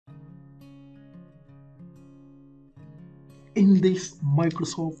In this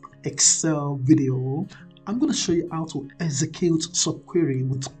Microsoft Excel video, I'm going to show you how to execute subquery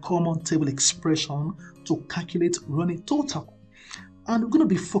with common table expression to calculate running total. And we're going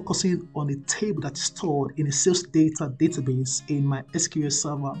to be focusing on a table that's stored in a sales data database in my SQL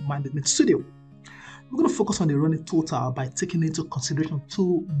Server Management Studio. We're going to focus on the running total by taking into consideration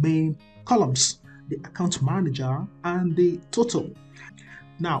two main columns, the account manager and the total.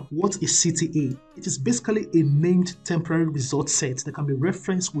 Now, what is CTE? It is basically a named temporary result set that can be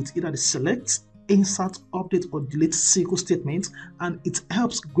referenced with either the select, insert, update, or delete SQL statements, and it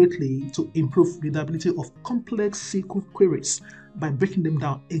helps greatly to improve readability of complex SQL queries by breaking them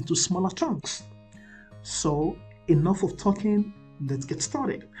down into smaller chunks. So, enough of talking, let's get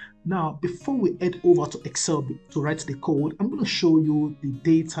started. Now, before we head over to Excel to write the code, I'm going to show you the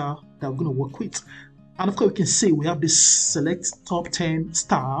data that we're going to work with. And of course, we can see we have this select top 10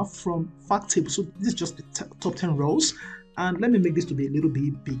 star from fact table. So this is just the top 10 rows. And let me make this to be a little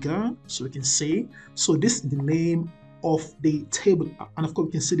bit bigger so we can see. So this is the name of the table. And of course,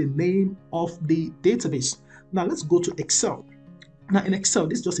 we can see the name of the database. Now let's go to Excel. Now in Excel,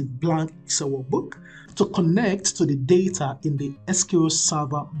 this is just a blank Excel workbook. To connect to the data in the SQL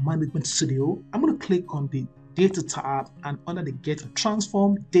Server Management Studio, I'm going to click on the Data tab, and under the Get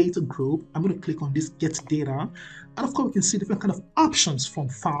Transform Data group, I'm going to click on this Get Data, and of course we can see different kind of options from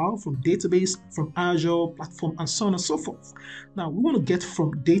File, from Database, from Azure, Platform, and so on and so forth. Now we want to get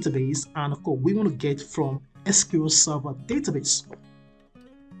from Database, and of course we want to get from SQL Server Database.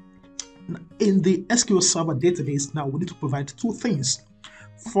 In the SQL Server Database, now we need to provide two things.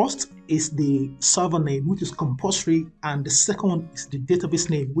 First is the server name, which is compulsory, and the second one is the database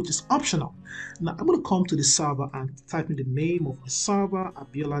name, which is optional. Now I'm going to come to the server and type in the name of my server,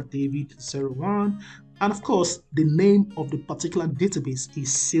 Abiola David 01, and of course the name of the particular database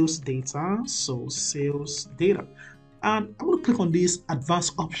is sales data, so sales data. And I'm going to click on this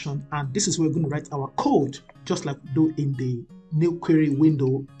advanced option, and this is where we're going to write our code, just like we do in the new query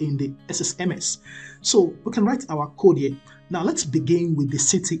window in the SSMS. So we can write our code here. Now let's begin with the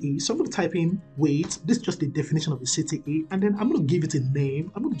CTE. So I'm going to type in wait. This is just the definition of the CTE, and then I'm going to give it a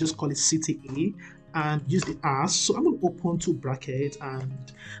name. I'm going to just call it CTE and use the as. So I'm going to open two brackets,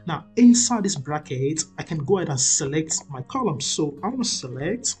 and now inside this bracket I can go ahead and select my columns. So I'm going to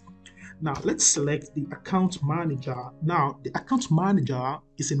select. Now let's select the account manager. Now the account manager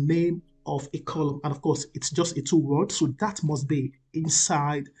is a name of a column, and of course it's just a two-word, so that must be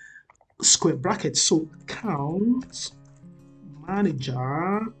inside square brackets. So account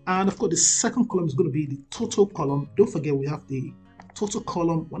manager, and of course the second column is going to be the total column. Don't forget we have the total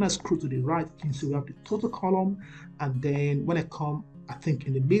column. When I scroll to the right, you can see we have the total column, and then when I come, I think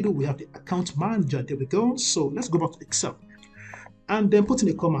in the middle we have the account manager. There we go. So let's go back to Excel and then put in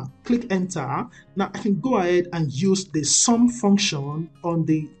a comma, click enter. Now I can go ahead and use the sum function on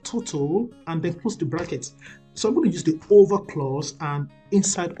the total and then close the brackets. So I'm going to use the over clause, and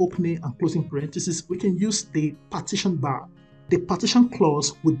inside opening and closing parentheses, we can use the partition bar. The partition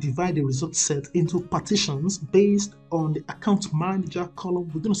clause will divide the result set into partitions based on the account manager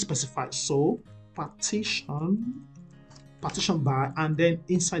column we're going to specify. So partition bar, and then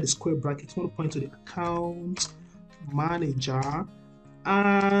inside the square bracket, we want to point to the account manager,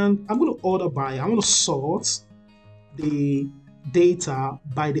 and I'm going to order by, I'm going to sort the data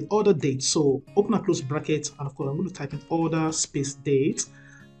by the order date. So open and close bracket, and of course I'm going to type in order space date,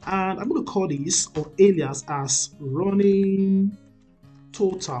 and I'm going to call this or alias as running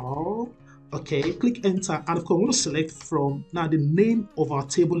total. Okay, click enter, and of course I'm going to select from, now the name of our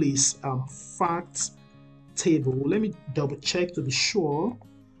table is fact table. Let me double check to be sure.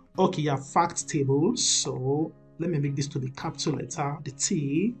 Okay, yeah, fact table. So let me make this to the capital letter, the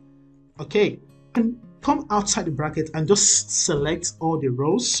T. Okay, and come outside the bracket and just select all the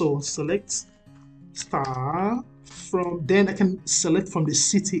rows. So select star from, then I can select from the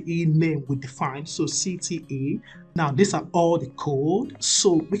CTE name we defined. So CTE. Now these are all the code.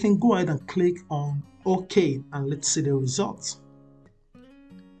 So we can go ahead and click on OK, and let's see the results.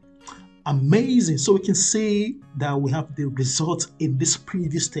 Amazing. So we can see that we have the result in this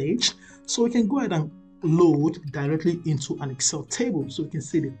previous stage. So we can go ahead and load directly into an Excel table, so we can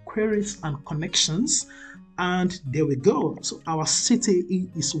see the queries and connections, and there we go. So our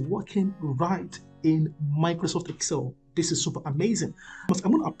CTE is working right in Microsoft Excel. This is super amazing. But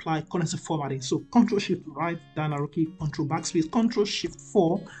I'm going to apply currency formatting. So Control Shift right down arrow key, Control backspace, Control Shift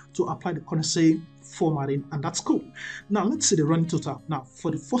 4 to apply the currency formatting, and that's cool. Now let's see the running total. Now for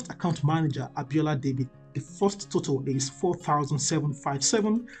the first account manager, Abiola David, the first total is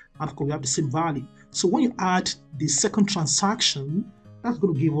 4,757, and of course we have the same value. So when you add the second transaction, That's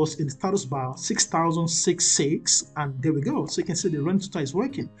going to give us in the status bar 6066, and there we go. So you can see the running total is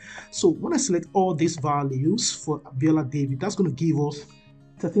working. So when I select all these values for Abiola David, that's going to give us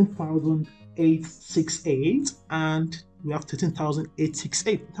 13,868, and we have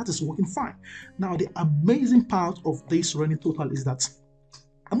 13,868. That is working fine. Now the amazing part of this running total is that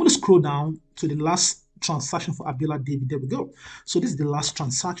I'm going to scroll down to the last transaction for Abiola David. There we go. So this is the last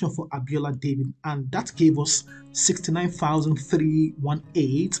transaction for Abiola David, and that gave us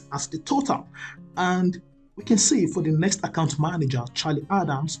 69,318 as the total. And we can see for the next account manager, Charlie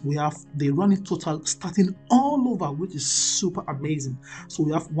Adams, we have the running total starting all over, which is super amazing. So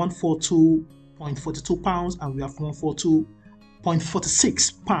we have 142.42 pounds, and we have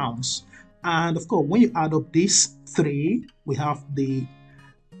 142.46 pounds. And of course, when you add up these three, we have the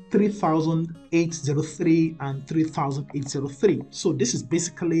 3,803 and 3,803. So this is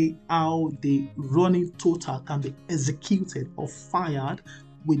basically how the running total can be executed or fired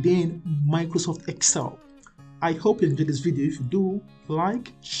within Microsoft Excel. I hope you enjoyed this video. If you do,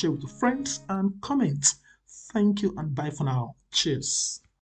 like, share with your friends, and comment. Thank you and bye for now. Cheers.